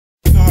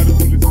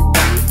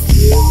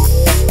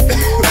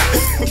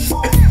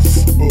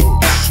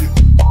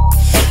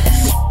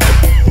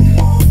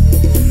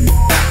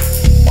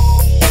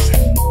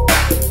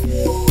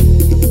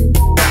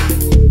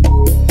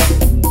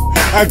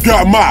I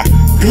got my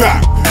Glock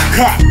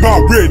cocked,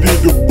 about ready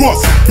to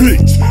bust a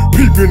bitch.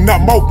 Peeping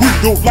out my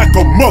window like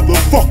a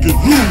motherfucking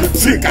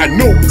lunatic. I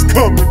know it's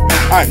coming.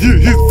 I hear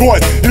his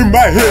voice in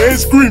my head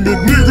screaming,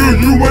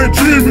 nigga, you ain't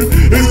dreaming.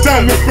 It's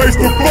time to face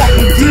the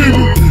fucking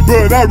demon.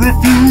 But I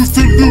refuse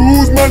to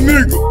lose my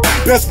nigga.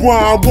 That's why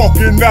I'm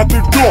walking out the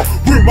door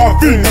with my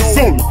fingers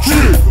on the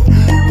trigger.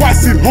 Why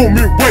sit home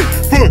and wait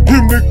for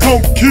him to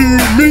come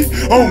kill me?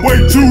 I'm way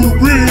too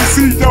real,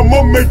 see,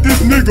 I'ma make this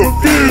nigga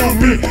feel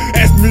me.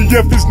 Ask me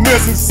if it's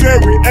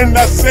necessary, and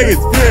I say it's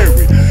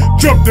very.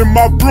 Jumped in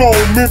my bro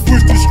and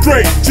pushed it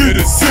straight to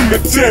the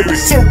cemetery.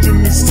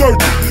 Searching and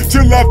searching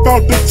till I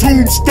found the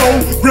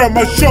tombstone. Grabbed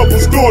my shovel,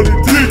 started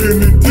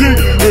digging and digging,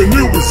 and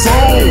it was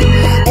on.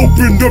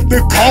 Opened up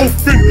the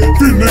coffin,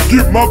 finna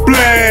get my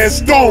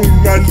blast on.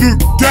 I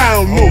looked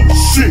down, oh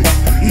shit,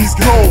 he's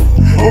gone.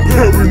 I'm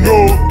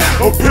paranoid,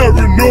 I'm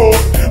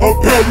paranoid, I'm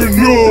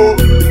paranoid.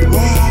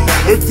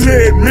 A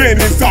dead man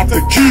is out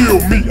to kill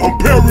me. I'm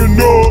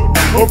paranoid,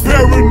 I'm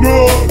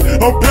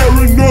paranoid, I'm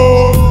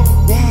paranoid.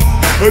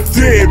 A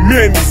dead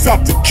man is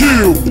out to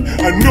kill me.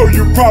 I know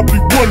you're probably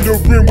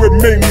wondering what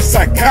made me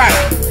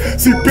psychotic.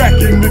 See, back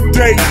in the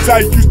days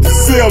I used to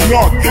sell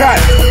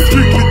narcotics,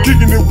 strictly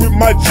kicking it with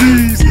my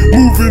G's,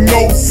 moving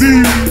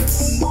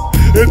OZs.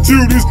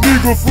 Until this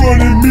nigga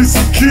fronted me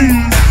some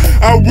keys.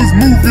 I was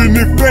moving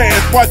it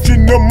fast,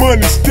 watching the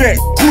money stack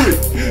quick,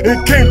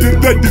 and came to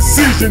the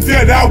decision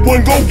that I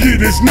wasn't gon' get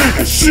this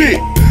nigga shit,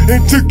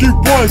 and took it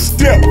one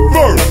step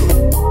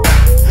further.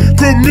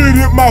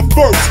 Committed my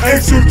first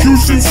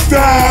execution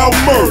style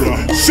murder.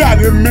 Shot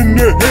him in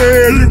the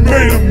head, he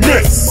made a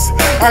mess.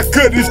 I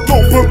cut his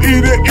throat from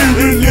ear to ear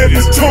and let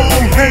his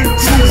tongue hang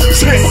to his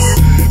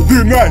chest.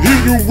 Then I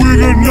hit him with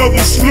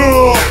another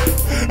slug.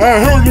 I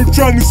heard him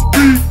trying to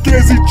speak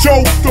as he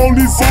choked on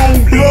his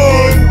own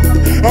blood.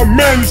 I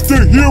managed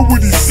to hear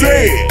what he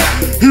said.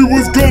 He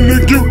was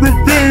gonna get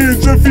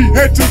revenge if he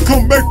had to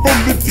come back from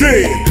the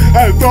dead.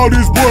 I thought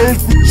his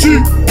words were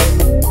cheap,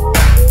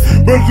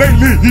 but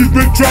lately he's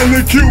been trying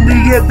to kill me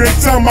every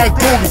time I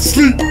go to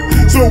sleep.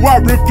 So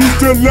I refuse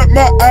to let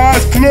my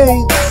eyes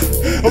close.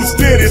 I'm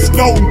steady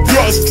snorting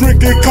dust,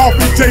 drinking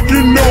coffee,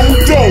 taking no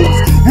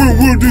dose. When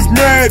will this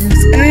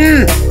madness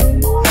end?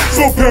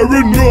 So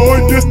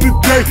paranoid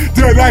yesterday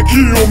that I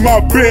killed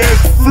my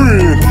best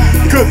friend,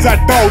 cause I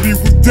thought he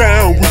was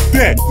down with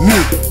that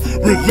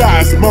nigga.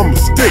 Realized my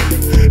mistake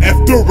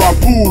after I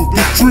pulled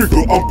the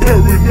trigger. I'm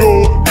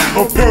paranoid,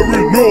 I'm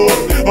paranoid,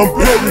 I'm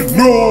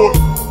paranoid.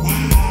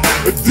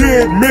 A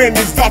dead man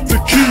is out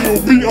to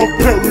kill me. I'm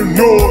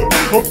paranoid,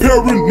 I'm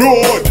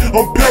paranoid,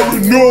 I'm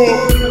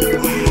paranoid.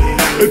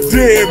 A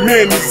dead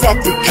man is out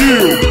to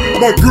kill me.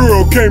 My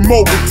girl came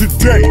over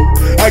today,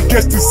 I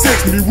guess to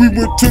sex me. We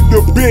went to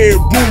the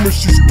bedroom and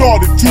she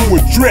started to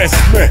undress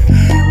me.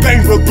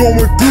 Things were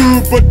going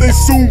good, but they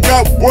soon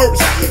got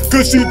worse,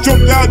 cause she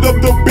jumped out of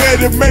the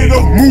bed and made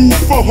a move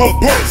for her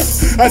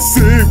purse. I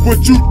said, what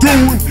you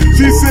doing?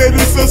 She said,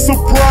 it's a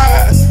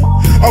surprise.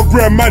 I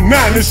grabbed my 9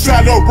 and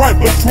shot her right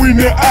between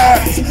the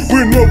eyes.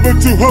 Went over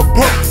to her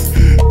purse.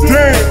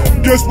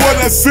 Damn, guess what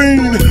I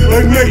seen?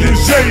 A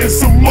negligee and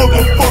some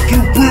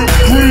motherfucking whipped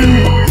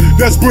cream.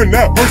 That's when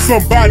I heard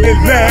somebody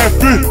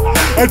laughing.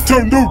 I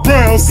turned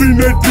around, seen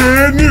that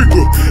dead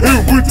nigga, and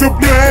went to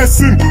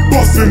blasting,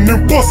 busting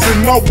and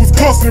busting. I was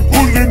cussing,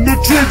 pulling the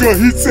trigger.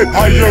 He said,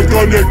 how you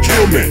gonna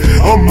kill me?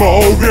 I'm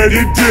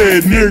already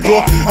dead,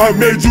 nigga. I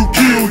made you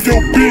kill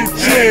your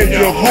bitch and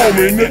your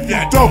homie. And if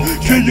you don't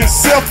kill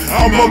yourself,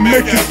 I'ma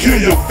make you kill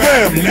your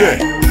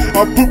family.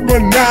 I put my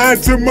 9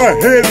 to my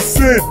head and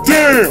said,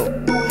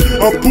 damn.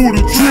 I pulled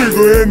the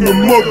trigger and the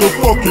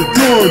motherfucking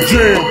gun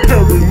jam.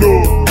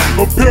 Paranoid,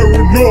 I'm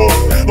paranoid,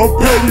 I'm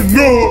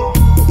paranoid.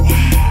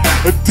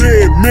 A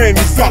dead man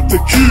is out to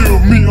kill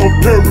me. I'm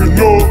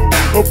paranoid,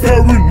 I'm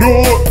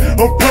paranoid,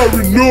 I'm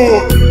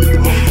paranoid.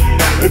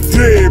 A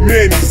dead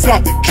man is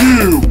out to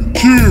kill.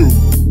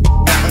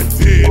 A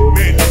dead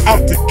man is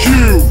out to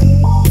kill.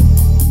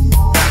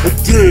 A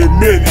dead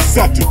man is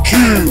out to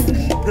kill.